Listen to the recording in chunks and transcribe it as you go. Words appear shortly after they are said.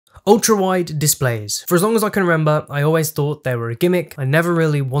Ultra-wide displays. For as long as I can remember, I always thought they were a gimmick. I never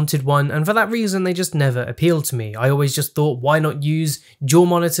really wanted one, and for that reason they just never appealed to me. I always just thought, why not use dual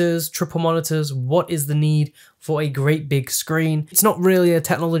monitors, triple monitors? What is the need for a great big screen? It's not really a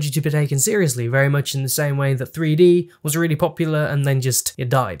technology to be taken seriously, very much in the same way that 3D was really popular and then just it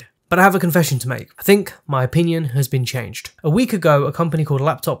died. But I have a confession to make. I think my opinion has been changed. A week ago, a company called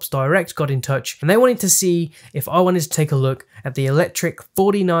Laptops Direct got in touch and they wanted to see if I wanted to take a look at the electric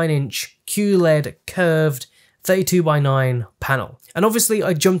 49-inch QLED curved 32:9 panel. And obviously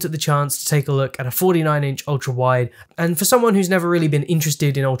I jumped at the chance to take a look at a 49-inch ultra-wide, and for someone who's never really been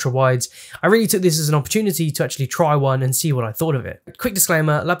interested in ultra-wides, I really took this as an opportunity to actually try one and see what I thought of it. Quick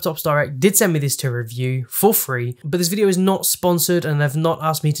disclaimer, Laptops Direct did send me this to review for free, but this video is not sponsored and they've not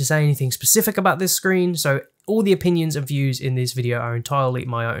asked me to say anything specific about this screen, so all the opinions and views in this video are entirely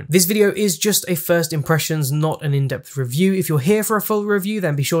my own. This video is just a first impressions, not an in-depth review. If you're here for a full review,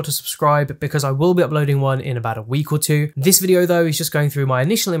 then be sure to subscribe because I will be uploading one in about a week or two. This video though is just going through my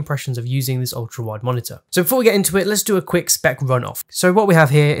initial impressions of using this ultra-wide monitor. So before we get into it, let's do a quick spec run-off. So what we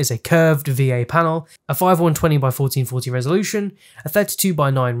have here is a curved VA panel, a 5120 by 1440 resolution, a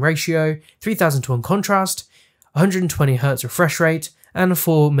 32:9 ratio, 3000 to 1 contrast, 120 Hz refresh rate, and a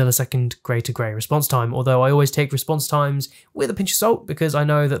 4 millisecond grey to grey response time, although I always take response times with a pinch of salt because I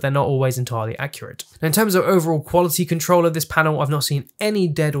know that they're not always entirely accurate. Now, in terms of overall quality control of this panel, I've not seen any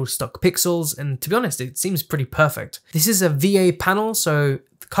dead or stuck pixels, and to be honest, it seems pretty perfect. This is a VA panel, so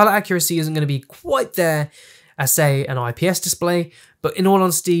the colour accuracy isn't going to be quite there as, say, an IPS display, but in all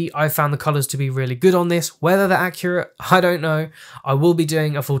honesty, I found the colours to be really good on this. Whether they're accurate, I don't know. I will be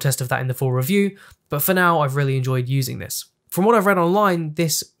doing a full test of that in the full review, but for now, I've really enjoyed using this. From what I've read online,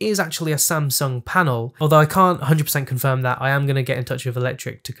 this is actually a Samsung panel, although I can't 100% confirm that. I am going to get in touch with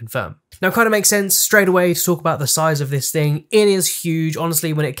electriQ to confirm. Now, it kind of makes sense straight away to talk about the size of this thing. It is huge.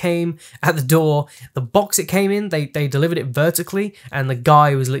 Honestly, when it came at the door, the box it came in, they delivered it vertically, and the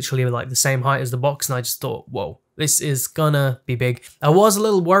guy was literally like the same height as the box, and I just thought, whoa. This is gonna be big. I was a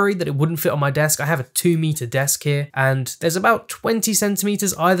little worried that it wouldn't fit on my desk. I have a 2-meter desk here, and there's about 20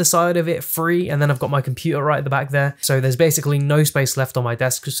 centimeters either side of it free, and then I've got my computer right at the back there. So there's basically no space left on my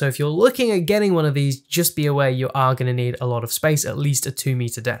desk. So if you're looking at getting one of these, just be aware you are gonna need a lot of space, at least a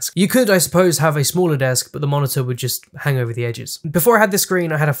 2-meter desk. You could, I suppose, have a smaller desk, but the monitor would just hang over the edges. Before I had this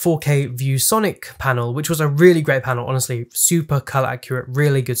screen, I had a 4K ViewSonic panel, which was a really great panel, honestly, super color accurate,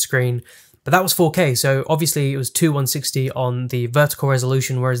 really good screen. But that was 4K, so obviously it was 2160 on the vertical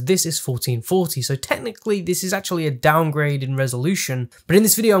resolution, whereas this is 1440, so technically this is actually a downgrade in resolution. But in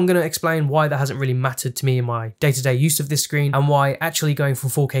this video, I'm going to explain why that hasn't really mattered to me in my day-to-day use of this screen, and why actually going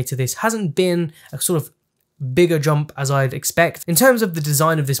from 4K to this hasn't been a sort of bigger jump as I'd expect. In terms of the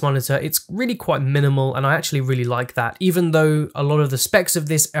design of this monitor, it's really quite minimal, and I actually really like that. Even though a lot of the specs of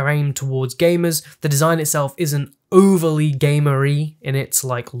this are aimed towards gamers, the design itself isn't overly gamery in its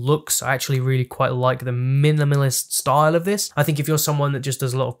like looks. I actually really quite like the minimalist style of this. I think if you're someone that just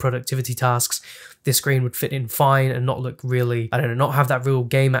does a lot of productivity tasks, this screen would fit in fine and not look really, I don't know, not have that real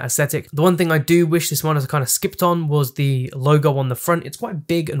gamer aesthetic. The one thing I do wish this monitor kind of skipped on was the logo on the front. It's quite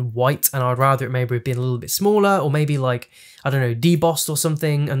big and white, and I'd rather it maybe been a little bit smaller, or maybe like, I don't know, debossed or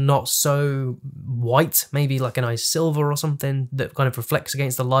something, and not so white, maybe like a nice silver or something that kind of reflects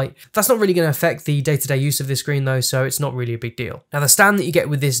against the light. That's not really going to affect the day-to-day use of this screen though, so it's not really a big deal. Now, the stand that you get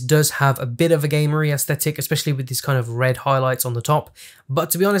with this does have a bit of a gamery aesthetic, especially with these kind of red highlights on the top,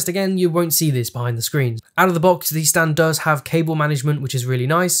 but to be honest, again, you won't see this behind the screen. Out of the box, the stand does have cable management, which is really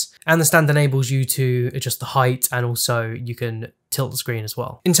nice, and the stand enables you to adjust the height, and also you can tilt the screen as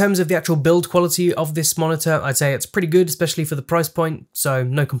well. In terms of the actual build quality of this monitor, I'd say it's pretty good, especially for the price point, so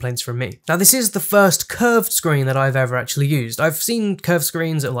no complaints from me. Now, this is the first curved screen that I've ever actually used. I've seen curved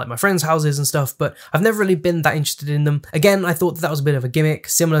screens at like my friends' houses and stuff, but I've never really been that interested in them. Again, I thought that was a bit of a gimmick,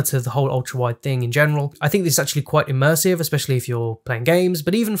 similar to the whole ultra-wide thing in general. I think this is actually quite immersive, especially if you're playing games,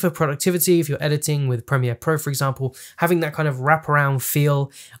 but even for productivity, if you're editing with Premiere Pro, for example, having that kind of wraparound feel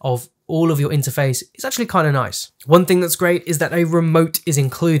of all of your interface is actually kind of nice. One thing that's great is that a remote is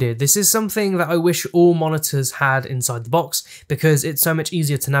included. This is something that I wish all monitors had inside the box, because it's so much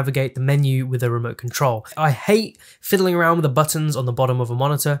easier to navigate the menu with a remote control. I hate fiddling around with the buttons on the bottom of a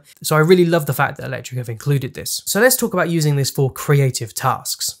monitor, so I really love the fact that electriQ have included this. So let's talk about using this for creative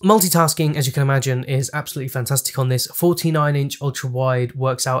tasks. Multitasking, as you can imagine, is absolutely fantastic on this. 49-inch ultra-wide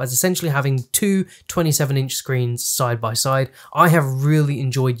works out as essentially having two 27-inch screens side by side. I have really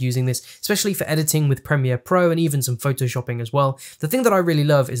enjoyed using this, especially for editing with Premiere Pro and even some photoshopping as well. The thing that I really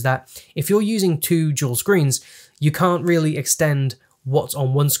love is that if you're using two dual screens, you can't really extend what's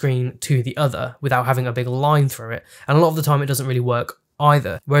on one screen to the other without having a big line through it. And a lot of the time it doesn't really work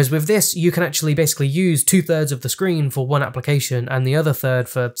either. Whereas with this, you can actually basically use 2/3 of the screen for one application and the other third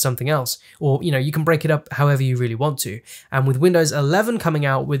for something else. Or, you know, you can break it up however you really want to. And with Windows 11 coming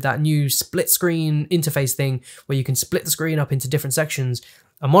out with that new split screen interface thing where you can split the screen up into different sections,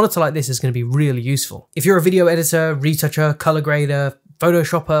 a monitor like this is going to be really useful. If you're a video editor, retoucher, color grader,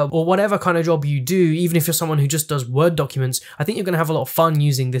 Photoshopper, or whatever kind of job you do, even if you're someone who just does Word documents, I think you're going to have a lot of fun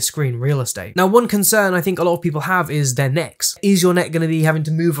using this screen real estate. Now, one concern I think a lot of people have is their necks. Is your neck going to be having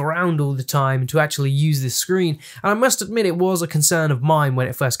to move around all the time to actually use this screen? And I must admit it was a concern of mine when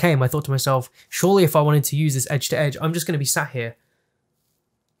it first came. I thought to myself, surely if I wanted to use this edge to edge, I'm just going to be sat here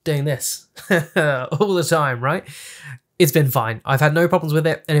doing this all the time, right? It's been fine. I've had no problems with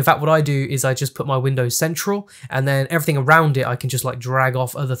it. And in fact, what I do is I just put my Windows central and then everything around it, I can just like drag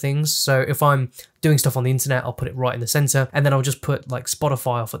off other things. So if I'm doing stuff on the internet, I'll put it right in the center and then I'll just put like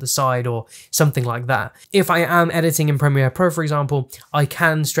Spotify off at the side or something like that. If I am editing in Premiere Pro, for example, I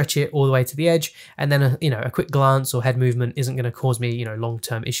can stretch it all the way to the edge and then a quick glance or head movement isn't going to cause me,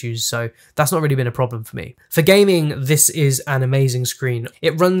 long-term issues. So that's not really been a problem for me. For gaming, this is an amazing screen.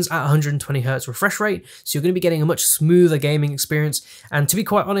 It runs at 120 Hz refresh rate, so you're going to be getting a much smoother gaming experience. And to be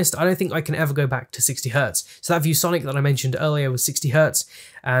quite honest, I don't think I can ever go back to 60 Hz. So that ViewSonic that I mentioned earlier was 60 Hz.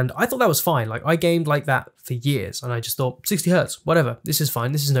 And I thought that was fine. Like I gamed like that for years and I just thought 60 Hz, whatever, this is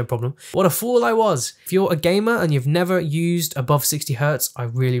fine, this is no problem. What a fool I was. If you're a gamer and you've never used above 60 Hz, I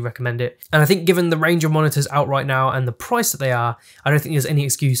really recommend it. And I think given the range of monitors out right now and the price that they are, I don't think there's any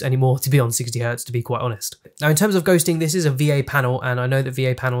excuse anymore to be on 60 Hz, to be quite honest. Now in terms of ghosting, this is a VA panel and I know that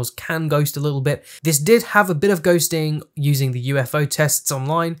VA panels can ghost a little bit. This did have a bit of ghosting using the UFO tests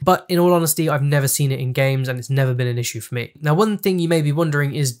online, but in all honesty, I've never seen it in games and it's never been an issue for me. Now one thing you may be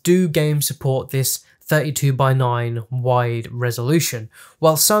wondering is, do games support this 32:9 wide resolution?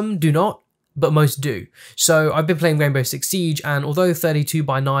 Well, some do not, but most do. So I've been playing Rainbow Six Siege, and although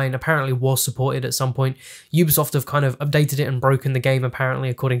 32:9 apparently was supported at some point, Ubisoft have kind of updated it and broken the game apparently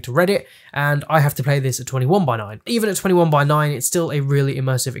according to Reddit, and I have to play this at 21:9. Even at 21:9, it's still a really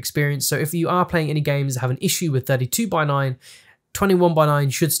immersive experience, so if you are playing any games that have an issue with 32:9, 21:9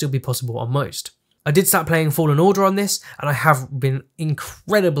 should still be possible on most. I did start playing Fallen Order on this, and I have been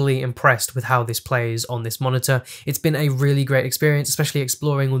incredibly impressed with how this plays on this monitor. It's been a really great experience, especially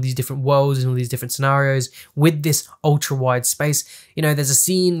exploring all these different worlds and all these different scenarios with this ultra-wide space. There's a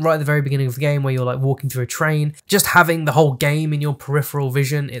scene right at the very beginning of the game where you're like walking through a train. Just having the whole game in your peripheral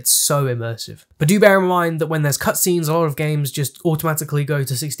vision, it's so immersive. But do bear in mind that when there's cutscenes, a lot of games just automatically go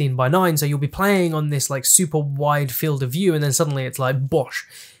to 16:9, so you'll be playing on this like super wide field of view, and then suddenly it's like, bosh,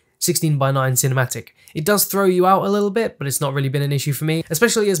 16:9 cinematic. It does throw you out a little bit, but it's not really been an issue for me,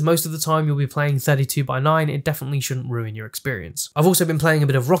 especially as most of the time you'll be playing 32:9, it definitely shouldn't ruin your experience. I've also been playing a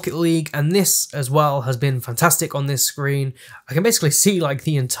bit of Rocket League, and this as well has been fantastic on this screen. I can basically see like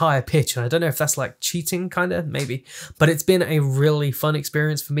the entire pitch, and I don't know if that's like cheating, kinda, maybe, but it's been a really fun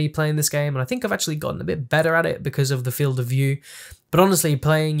experience for me playing this game, and I think I've actually gotten a bit better at it because of the field of view. But honestly,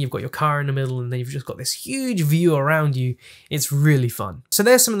 playing, you've got your car in the middle and then you've just got this huge view around you. It's really fun. So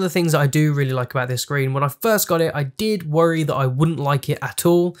there's some of the things that I do really like about this screen. When I first got it, I did worry that I wouldn't like it at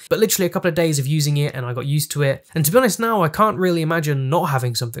all, but literally a couple of days of using it and I got used to it. And to be honest now, I can't really imagine not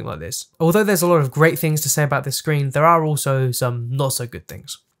having something like this. Although there's a lot of great things to say about this screen, there are also some not so good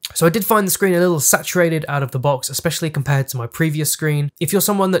things. So I did find the screen a little saturated out of the box, especially compared to my previous screen. If you're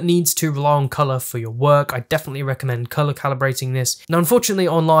someone that needs to rely on color for your work, I definitely recommend color calibrating this. Now, unfortunately,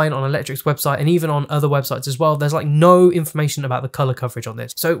 online on electric's website and even on other websites as well, there's like no information about the color coverage on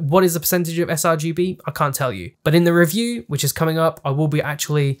this. So what is the percentage of sRGB? I can't tell you. But in the review, which is coming up, I will be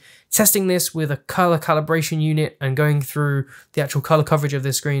actually testing this with a color calibration unit and going through the actual color coverage of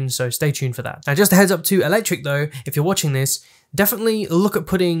this screen, so stay tuned for that. Now, just a heads up to electric though, if you're watching this, definitely look at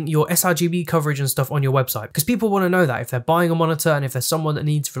putting your sRGB coverage and stuff on your website, because people want to know that if they're buying a monitor and if there's someone that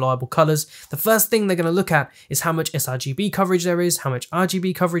needs reliable colors, the first thing they're going to look at is how much sRGB coverage there is, how much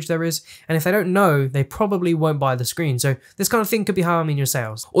RGB coverage there is, and if they don't know, they probably won't buy the screen. So this kind of thing could be harming your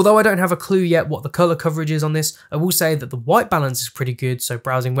sales. Although I don't have a clue yet what the color coverage is on this, I will say that the white balance is pretty good, so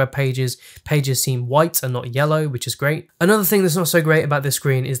browsing web pages seem white and not yellow, which is great. Another thing that's not so great about this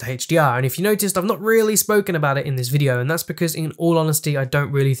screen is the HDR, and if you noticed, I've not really spoken about it in this video, and that's because in all honesty, I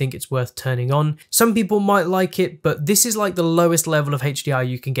don't really think it's worth turning on. Some people might like it, but this is like the lowest level of HDR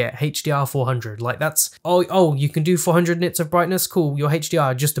you can get, HDR 400. Like that's, oh, you can do 400 nits of brightness? Cool, your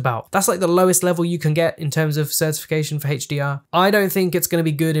HDR just about. That's like the lowest level you can get in terms of certification for HDR. I don't think it's going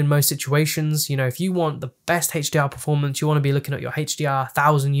to be good in most situations. If you want the best HDR performance, you want to be looking at your HDR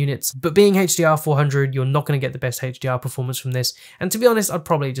 1000 units, but being HDR 400, you're not going to get the best HDR performance from this. And to be honest, I'd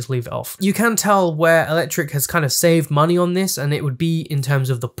probably just leave it off. You can tell where Electric has kind of saved money on this nice, and it would be in terms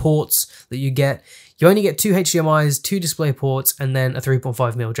of the ports that you get. You only get 2 HDMIs, 2 display ports, and then a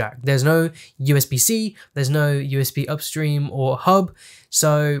 3.5mm jack. There's no USB-C, there's no USB upstream or hub,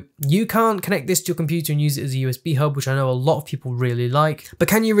 so you can't connect this to your computer and use it as a USB hub, which I know a lot of people really like. But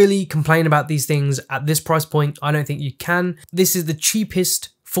can you really complain about these things at this price point? I don't think you can. This is the cheapest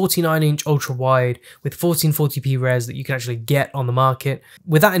 49-inch ultra-wide with 1440p res that you can actually get on the market.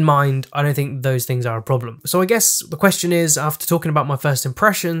 With that in mind, I don't think those things are a problem. So I guess the question is, after talking about my first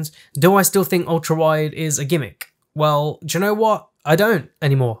impressions, do I still think ultra-wide is a gimmick? Well, do you know what? I don't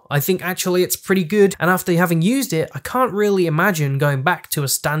anymore. I think actually it's pretty good, and after having used it, I can't really imagine going back to a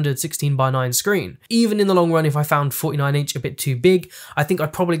standard 16:9 screen. Even in the long run, if I found 49-inch a bit too big, I think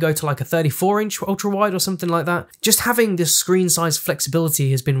I'd probably go to like a 34-inch ultra-wide or something like that. Just having this screen size flexibility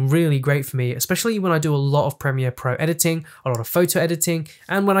has been really great for me, especially when I do a lot of Premiere Pro editing, a lot of photo editing,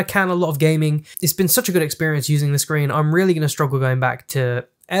 and when I can a lot of gaming. It's been such a good experience using the screen. I'm really going to struggle going back to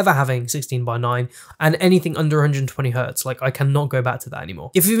ever having 16:9 and anything under 120 Hz. Like, I cannot go back to that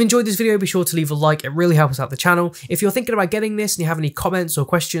anymore. If you've enjoyed this video, be sure to leave a like. It really helps out the channel. If you're thinking about getting this and you have any comments or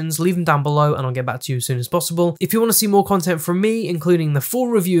questions, leave them down below and I'll get back to you as soon as possible. If you want to see more content from me, including the full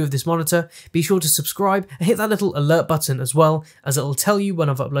review of this monitor, be sure to subscribe and hit that little alert button as well, as it'll tell you when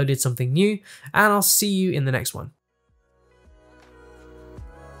I've uploaded something new, and I'll see you in the next one.